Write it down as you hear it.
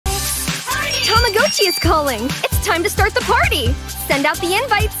Tamagotchi is calling! It's time to start the party! Send out the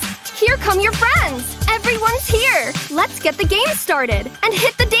invites! Here come your friends! Everyone's here! Let's get the game started! And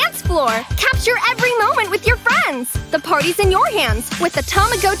hit the dance floor! Capture every moment with your friends! The party's in your hands with the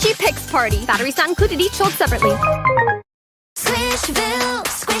Tamagotchi Pix Party. Batteries not included, each sold separately. Squishville,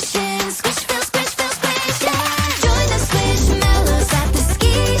 squishin', Squishville, Squishville, Squish, yeah! Join the Squishmallows at the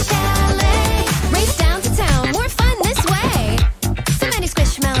ski chalet. Race down to town, more fun this way. So many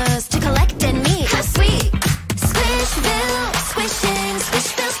Squishmallows to collect and meet. How sweet! Squishville, squishin',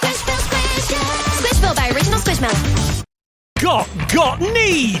 Squishville, Squishville, Squish, yeah! Squishville by Original Squishmallow.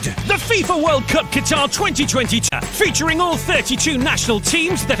 Need! The FIFA World Cup Qatar 2022, featuring all 32 national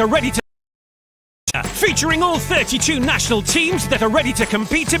teams that are ready to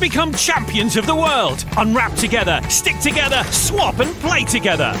compete to become champions of the world. Unwrap together, stick together, swap and play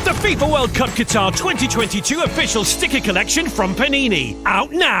together. The FIFA World Cup Qatar 2022 official sticker collection from Panini.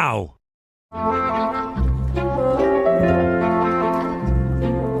 Out now!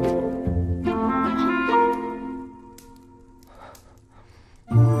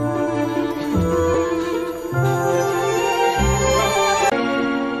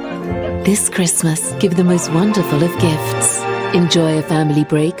 This Christmas, give the most wonderful of gifts. Enjoy a family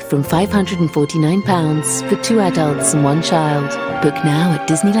break from £549 for 2 adults and 1 child. Book now at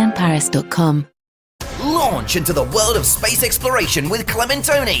disneylandparis.com. Launch into the world of space exploration with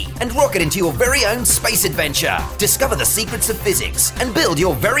Clementoni and rocket into your very own space adventure. Discover the secrets of physics and build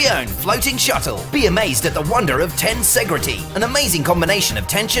your very own floating shuttle. Be amazed at the wonder of tensegrity, an amazing combination of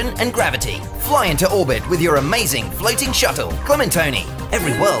tension and gravity. Fly into orbit with your amazing floating shuttle. Clementoni,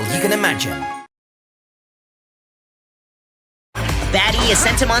 every world you can imagine. Baddie, a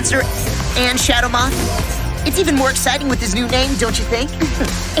Sentimonster, and Shadow Moth. It's even more exciting with his new name, don't you think?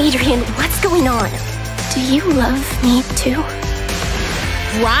 Adrian, what's going on? Do you love me too?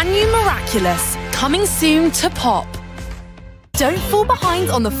 Brand new Miraculous, coming soon to Pop. Don't fall behind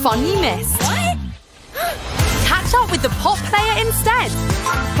on the fun you missed. What? Catch up with the Pop player instead.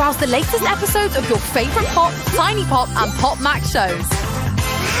 Browse the latest episodes of your favorite Pop, Tiny Pop, and Pop Max shows.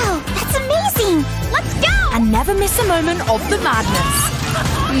 Wow, that's amazing! Let's go! And never miss a moment of the madness,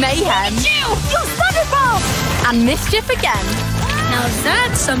 mayhem, You're SpongeBob! and mischief again. Now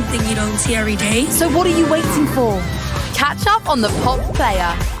that's something you don't see every day. So what are you waiting for? Catch up on the Pop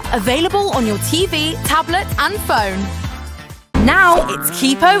player. Available on your TV, tablet, and phone. Now it's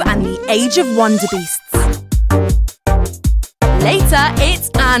Kipo and the Age of Wonderbeasts. Later, it's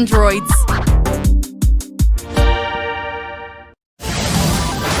androids.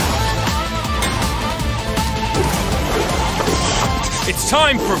 It's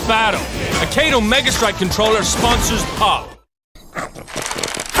time for battle. A Kato Mega Strike controller sponsors Pop.